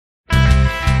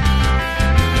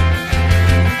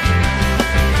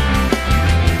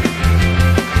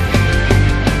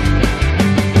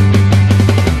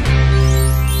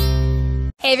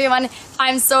Hey everyone,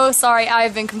 I'm so sorry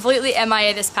I've been completely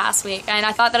MIA this past week, and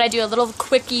I thought that I'd do a little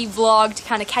quickie vlog to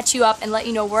kind of catch you up and let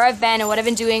you know where I've been and what I've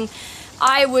been doing.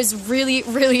 I was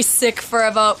really sick for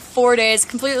about 4 days,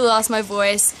 completely lost my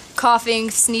voice, coughing,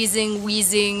 sneezing,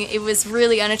 wheezing. It was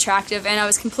really unattractive and I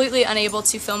was completely unable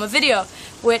to film a video,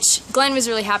 which Glenn was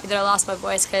really happy that I lost my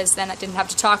voice because then I didn't have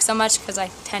to talk so much because I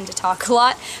tend to talk a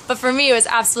lot. But for me it was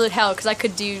absolute hell because I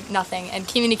could do nothing and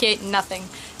communicate nothing.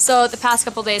 So the past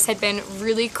couple days had been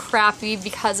really crappy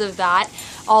because of that.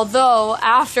 Although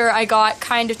after I got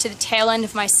kind of to the tail end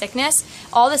of my sickness,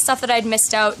 all the stuff that I'd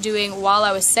missed out doing while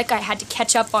I was sick I had to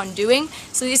catch up on doing.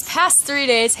 So these past 3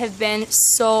 days have been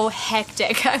so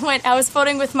hectic. I was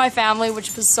photoing with my family,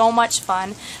 which was so much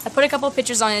fun. I put a couple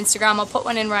pictures on Instagram. I'll put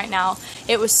one in right now.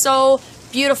 It was so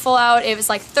beautiful out. It was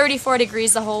like 34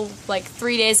 degrees the whole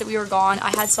 3 days that we were gone. I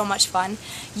had so much fun.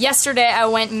 Yesterday I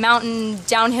went mountain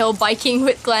downhill biking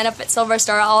with Glenn up at Silver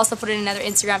Star. I'll also put in another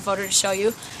Instagram photo to show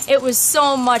you. It was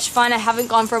so much fun. I haven't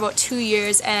gone for about 2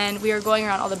 years and we were going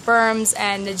around all the berms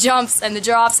and the jumps and the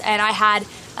drops and I had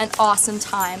an awesome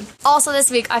time. Also this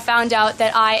week I found out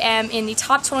that I am in the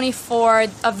top 24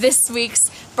 of this week's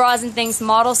Bras and Things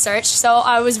model search, so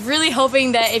I was really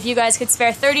hoping that if you guys could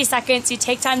spare 30 seconds, you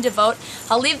take time to vote.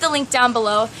 I'll leave the link down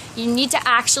below. You need to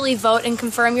actually vote and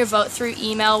confirm your vote through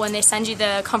email when they send you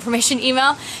the confirmation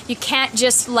email. You can't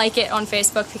just like it on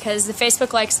Facebook because the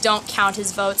Facebook likes don't count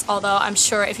as votes, although I'm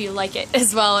sure if you like it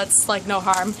as well, it's like no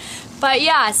harm. But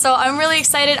yeah, so I'm really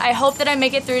excited. I hope that I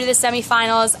make it through to the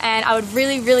semifinals, and I would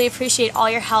really appreciate all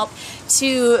your help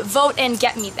to vote and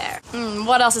get me there.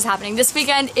 What else is happening? This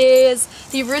weekend is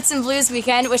the Roots and Blues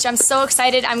weekend, which I'm so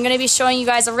excited. I'm going to be showing you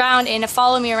guys around in a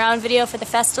follow me around video for the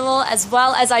festival, as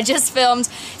well as I just filmed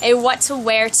a what to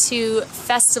wear to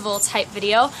festival type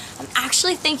video. I'm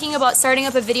actually thinking about starting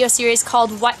up a video series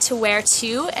called What to Wear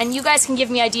To, and you guys can give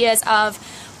me ideas of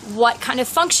what kind of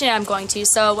function I'm going to,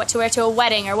 so what to wear to a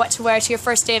wedding or what to wear to your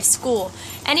first day of school.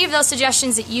 Any of those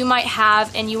suggestions that you might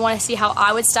have and you want to see how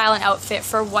I would style an outfit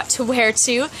for what to wear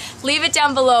to, leave it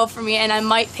down below for me and I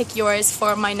might pick yours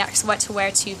for my next what to wear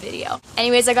to video.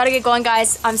 Anyways, I gotta get going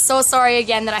guys. I'm so sorry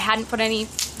again that I hadn't put any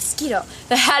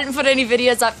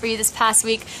videos up for you this past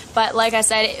week, but like I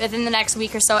said, within the next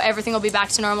week or so everything will be back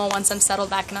to normal once I'm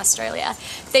settled back in Australia.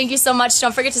 Thank you so much.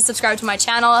 Don't forget to subscribe to my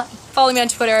channel, follow me on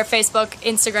Twitter, Facebook,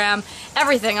 Instagram,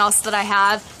 everything else that I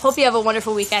have. Hope you have a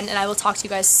wonderful weekend and I will talk to you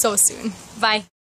guys so soon. Bye.